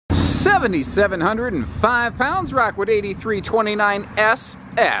7,705 pounds, Rockwood 8329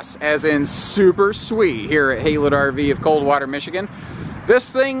 SS, as in super sweet, here at Haylett RV of Coldwater, Michigan. This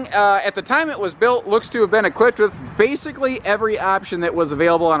thing, at the time it was built, looks to have been equipped with basically every option that was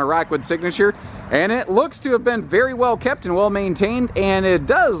available on a Rockwood Signature, and it looks to have been very well kept and well maintained, and it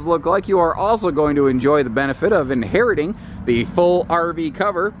does look like you are also going to enjoy the benefit of inheriting the full RV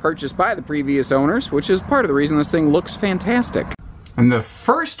cover purchased by the previous owners, which is part of the reason this thing looks fantastic. And the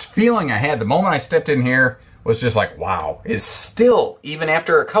first feeling I had the moment I stepped in here was just like, wow, it still, even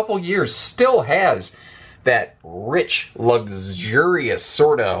after a couple years, still has that rich, luxurious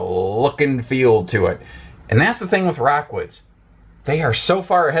sort of look and feel to it. And that's the thing with Rockwoods. They are so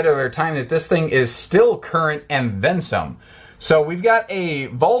far ahead of their time that this thing is still current and then some. So we've got a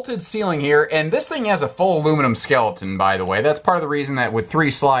vaulted ceiling here, and this thing has a full aluminum skeleton, by the way. That's part of the reason that with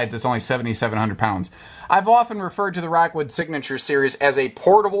 3 slides, it's only 7,700 pounds. I've often referred to the Rockwood Signature Series as a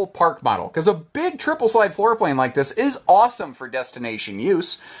portable park model, because a big triple slide floor plane like this is awesome for destination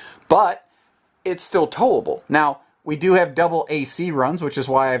use, but it's still towable. Now, we do have double AC runs, which is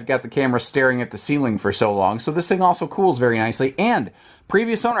why I've got the camera staring at the ceiling for so long, so this thing also cools very nicely, and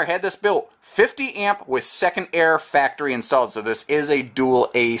previous owner had this built 50 amp with second air factory installed, so this is a dual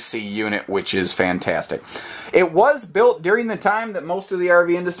AC unit, which is fantastic. It was built during the time that most of the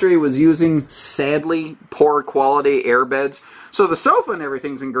RV industry was using, sadly, poor quality air beds. So the sofa and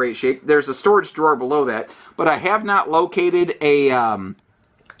everything's in great shape. There's a storage drawer below that, but I have not located a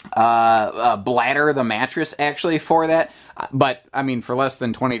bladder, the mattress, actually, for that. But, I mean, for less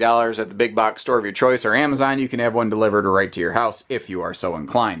than $20 at the big box store of your choice or Amazon, you can have one delivered right to your house if you are so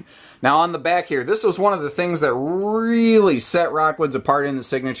inclined. Now, on the back here, this was one of the things that really set Rockwoods apart in the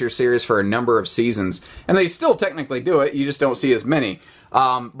Signature Series for a number of seasons. And they still technically do it, you just don't see as many.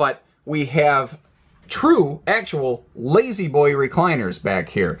 But we have true, actual Lazy Boy recliners back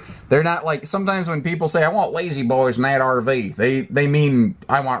here. They're not like, sometimes when people say, I want Lazy Boys in that RV, they mean,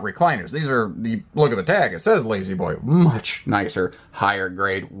 I want recliners. These are, look at the tag, it says Lazy Boy. Much nicer, higher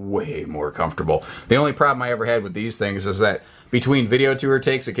grade, way more comfortable. The only problem I ever had with these things is that between video tour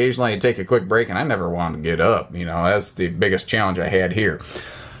takes, occasionally I'd take a quick break and I never wanted to get up. You know, that's the biggest challenge I had here.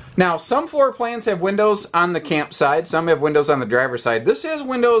 Now, some floor plans have windows on the camp side, some have windows on the driver's side. This has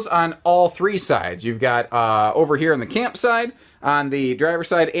windows on all 3 sides. You've got over here on the camp side, on the driver's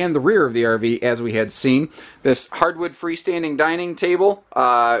side, and the rear of the RV, as we had seen. This hardwood freestanding dining table,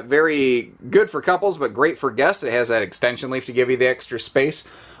 very good for couples, but great for guests. It has that extension leaf to give you the extra space.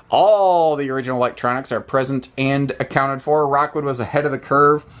 All the original electronics are present and accounted for. Rockwood was ahead of the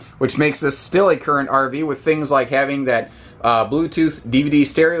curve, which makes this still a current RV with things like having that Bluetooth DVD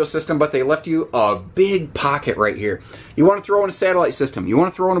stereo system, but they left you a big pocket right here. You want to throw in a satellite system, you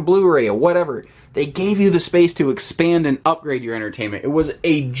want to throw in a Blu-ray or whatever. They gave you the space to expand and upgrade your entertainment. It was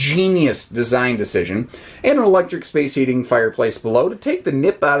a genius design decision. And an electric space heating fireplace below to take the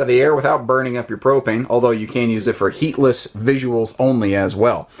nip out of the air without burning up your propane, although you can use it for heatless visuals only as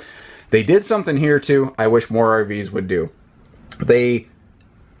well. They did something here too I wish more RVs would do. They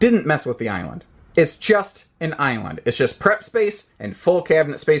didn't mess with the island. It's just an island. It's just prep space and full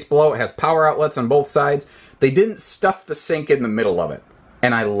cabinet space below. It has power outlets on both sides. They didn't stuff the sink in the middle of it.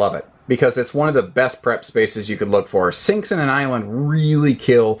 And I love it, because it's one of the best prep spaces you could look for. Sinks in an island really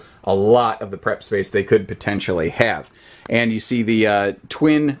kill a lot of the prep space they could potentially have. And you see the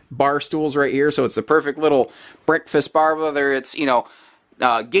twin bar stools right here, so it's the perfect little breakfast bar, whether it's, you know,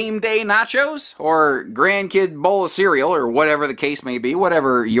 game day nachos or grandkid bowl of cereal or whatever the case may be.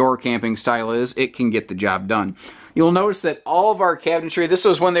 Whatever your camping style is, it can get the job done. You'll notice that all of our cabinetry, this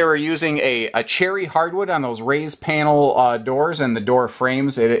was when they were using a cherry hardwood on those raised panel doors and the door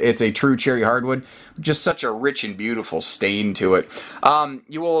frames. It's a true cherry hardwood. Just such a rich and beautiful stain to it.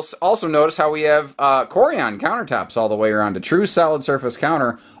 You will also notice how we have Corian countertops all the way around. A true solid surface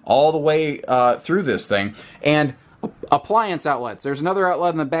counter all the way through this thing. And appliance outlets. There's another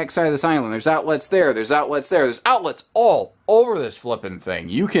outlet on the back side of this island. There's outlets there. There's outlets there. There's outlets all over this flipping thing.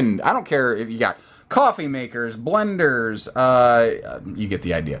 You can, I don't care if you got coffee makers, blenders, you get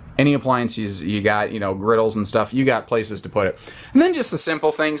the idea. Any appliances you got, you know, griddles and stuff, you got places to put it. And then just the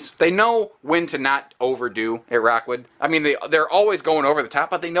simple things. They know when to not overdo at Rockwood. I mean, they're always going over the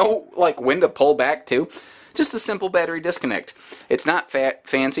top, but they know, like, when to pull back, too. Just a simple battery disconnect. It's not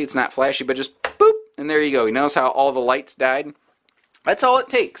fancy, it's not flashy, but just boop, and there you go. You notice how all the lights died? That's all it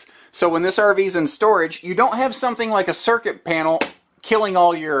takes. So when this RV's in storage, you don't have something like a circuit panel killing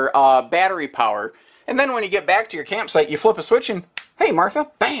all your battery power. And then when you get back to your campsite, you flip a switch and, hey,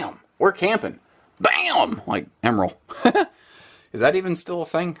 Martha, bam, we're camping. Bam! Like Emerald. Is that even still a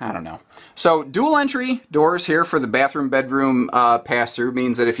thing? I don't know. So dual entry doors here for the bathroom bedroom pass-through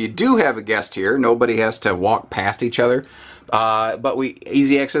means that if you do have a guest here, nobody has to walk past each other. But we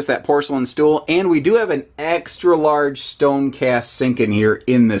easy access that porcelain stool, and we do have an extra large stone cast sink in here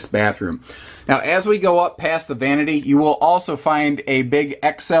in this bathroom. Now, as we go up past the vanity, you will also find a big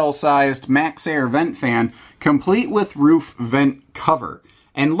XL-sized Max Air vent fan, complete with roof vent cover.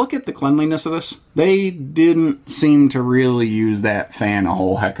 And look at the cleanliness of this. They didn't seem to really use that fan a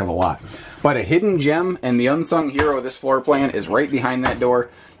whole heck of a lot. But a hidden gem and the unsung hero of this floor plan is right behind that door.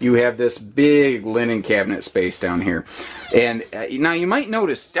 You have this big linen cabinet space down here. And now you might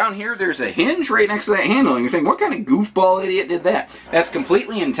notice down here there's a hinge right next to that handle. And you think, what kind of goofball idiot did that? That's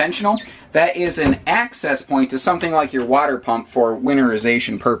completely intentional. That is an access point to something like your water pump for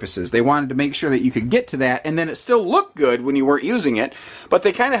winterization purposes. They wanted to make sure that you could get to that, and then it still looked good when you weren't using it, but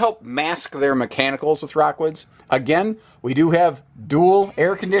they kind of help mask their mechanicals with Rockwoods. Again, we do have dual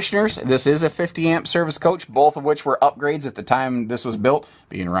air conditioners. This is a 50 amp service coach, both of which were upgrades at the time this was built.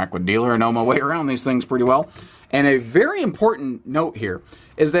 Being a Rockwood dealer, I know my way around these things pretty well. And a very important note here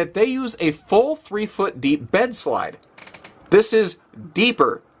is that they use a full 3-foot deep bed slide. This is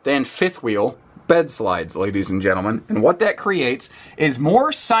deeper than fifth wheel bed slides, ladies and gentlemen. And what that creates is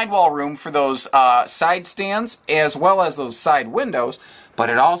more sidewall room for those side stands as well as those side windows. But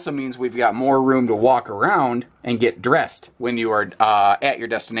it also means we've got more room to walk around and get dressed when you are at your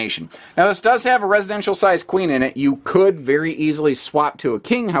destination. Now, this does have a residential size queen in it. You could very easily swap to a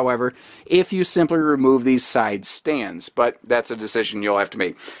king, however, if you simply remove these side stands. But that's a decision you'll have to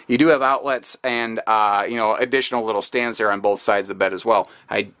make. You do have outlets and additional little stands there on both sides of the bed as well.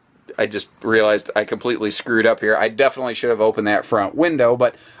 I just realized I completely screwed up here. I definitely should have opened that front window,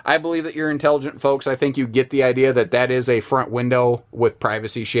 but I believe that you're intelligent folks. I think you get the idea that that is a front window with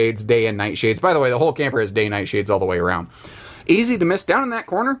privacy shades, day and night shades. By the way, the whole camper has day-night shades all the way around. Easy to miss down in that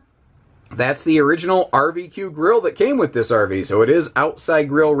corner. That's the original RVQ grill that came with this RV, so it is outside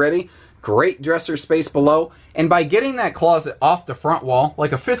grill ready. Great dresser space below, and by getting that closet off the front wall,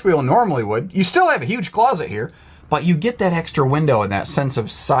 like a fifth wheel normally would, you still have a huge closet here, but you get that extra window and that sense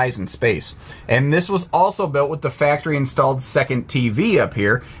of size and space. And this was also built with the factory installed second TV up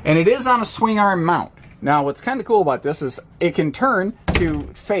here, and it is on a swing arm mount. Now, what's kind of cool about this is it can turn to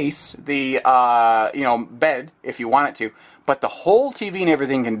face the bed if you want it to, but the whole TV and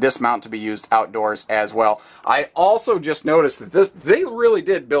everything can dismount to be used outdoors as well. I also just noticed that they really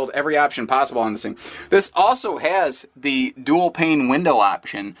did build every option possible on this thing. This also has the dual pane window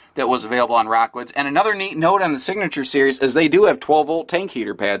option that was available on Rockwoods. And another neat note on the Signature series is they do have 12-volt tank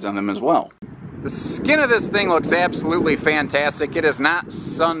heater pads on them as well. The skin of this thing looks absolutely fantastic. It is not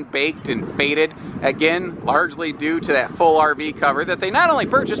sun-baked and faded. Again, largely due to that full RV cover that they not only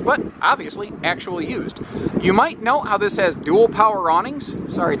purchased, but obviously actually used. You might note how this has dual power awnings.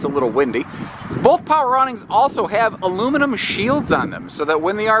 Sorry, it's a little windy. Both power awnings also have aluminum shields on them, so that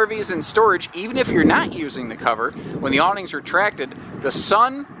when the RV is in storage, even if you're not using the cover, when the awnings are retracted, the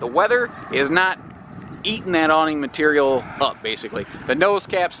sun, the weather is not eating that awning material up, basically. The nose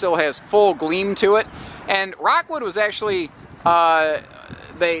cap still has full gleam to it, and Rockwood was actually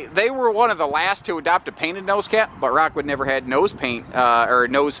they were one of the last to adopt a painted nose cap, but Rockwood never had nose paint or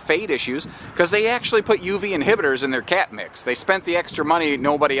nose fade issues because they actually put UV inhibitors in their cap mix. They spent the extra money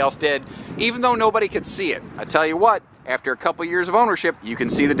nobody else did, even though nobody could see it. I tell you what, after a couple years of ownership, you can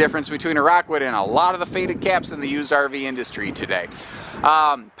see the difference between a Rockwood and a lot of the faded caps in the used RV industry today.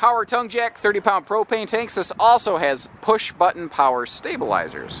 Power tongue jack, 30-pound propane tanks. This also has push-button power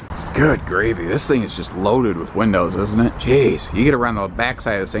stabilizers. Good gravy. This thing is just loaded with windows, isn't it? Jeez, you get around the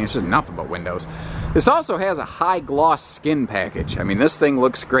backside of this thing, it's just nothing but windows. This also has a high-gloss skin package. I mean, this thing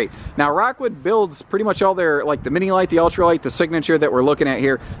looks great. Now, Rockwood builds pretty much all their, like the Mini-Lite, the Ultralite, the Signature that we're looking at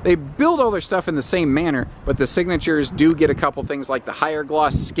here. They build all their stuff in the same manner, but the Signatures do get a couple things like the higher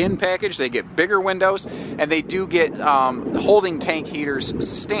gloss skin package. They get bigger windows, and they do get holding tank heaters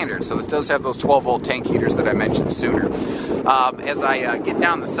standard. So this does have those 12-volt tank heaters that I mentioned sooner. As I get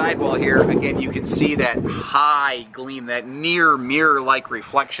down the sidewall here, again, you can see that high gleam, that near mirror-like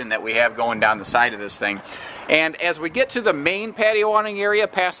reflection that we have going down the side of this thing. And as we get to the main patio awning area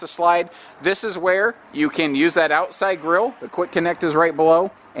past the slide, this is where you can use that outside grill. The quick connect is right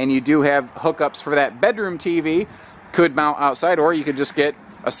below, and you do have hookups for that bedroom TV. Could mount outside, or you could just get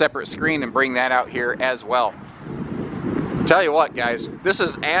a separate screen and bring that out here as well. Tell you what, guys, this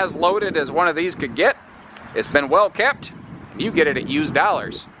is as loaded as one of these could get. It's been well kept, and you get it at used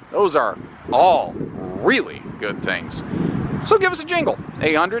dollars. Those are all really good things. So give us a jingle,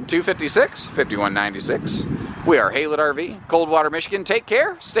 800-256-5196. We are Haylett RV, Coldwater, Michigan. Take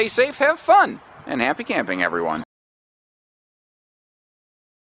care, stay safe, have fun, and happy camping, everyone.